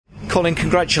Colin,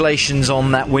 congratulations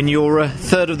on that win. You're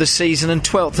third of the season and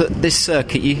 12th at this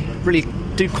circuit. You really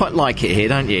do quite like it here,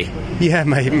 don't you? Yeah,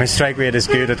 my strike rate is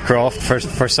good at Croft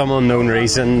for some unknown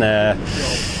reason. I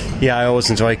always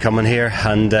enjoy coming here,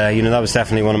 and that was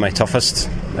definitely one of my toughest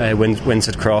wins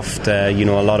at Croft. A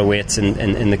lot of weights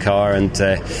in the car, and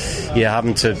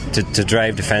having to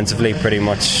drive defensively pretty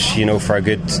much,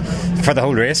 for the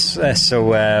whole race. It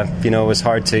was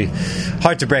hard to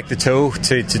break the toe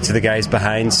to the guys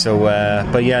behind.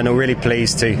 Really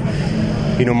pleased to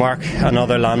mark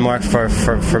another landmark for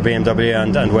BMW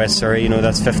and West Surrey.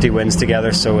 That's 50 wins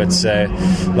together, so it's a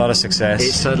lot of success.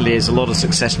 It certainly is a lot of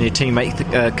success, and your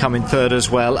teammate coming third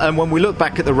as well. And when we look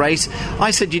back at the race,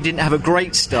 I said you didn't have a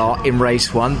great start in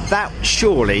race one. That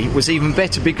surely was even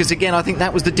better, because again I think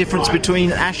that was the difference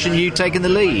between Ash and you taking the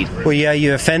lead. Well, yeah,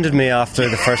 you offended me after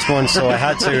the first one, so I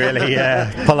had to really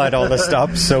pull out all the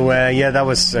stops. So that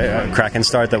was a cracking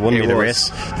start that won me the race.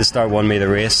 The start won me the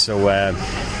race, so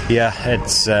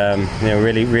it's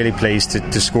really pleased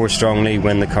to score strongly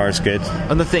when the car's good.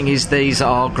 And the thing is, these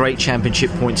are great championship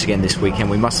points again this weekend.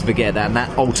 We mustn't forget that, and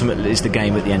that ultimately is the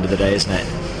game at the end of the day, isn't it?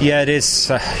 Yeah, it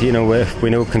is. We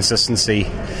know consistency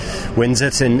wins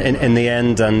it in the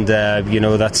end, and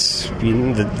that's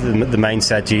the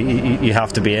mindset you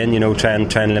have to be in. Try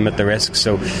and limit the risk.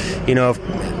 So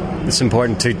it's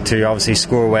important to obviously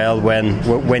score well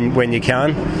when you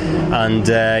can, and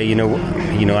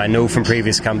I know from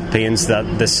previous campaigns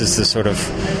that this is the sort of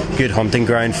good hunting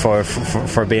ground for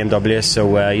BMW. So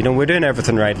we're doing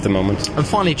everything right at the moment. And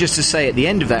finally, just to say, at the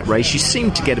end of that race, you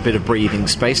seemed to get a bit of breathing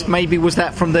space. Maybe was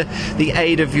that from the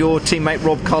aid of your teammate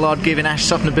Rob Collard giving Ash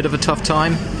Sutton a bit of a tough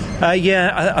time?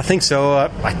 I think so.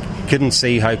 I couldn't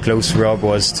see how close Rob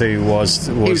was to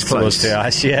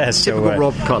Ash. Yeah, typical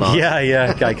Rob Collard.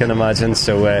 Yeah, I can imagine.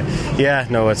 So I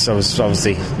was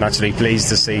obviously naturally pleased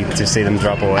to see them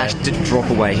drop away. Ash didn't drop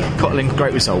away. Colin,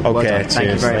 great result. Okay, well done.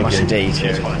 Thank you very much indeed.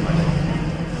 Cheers.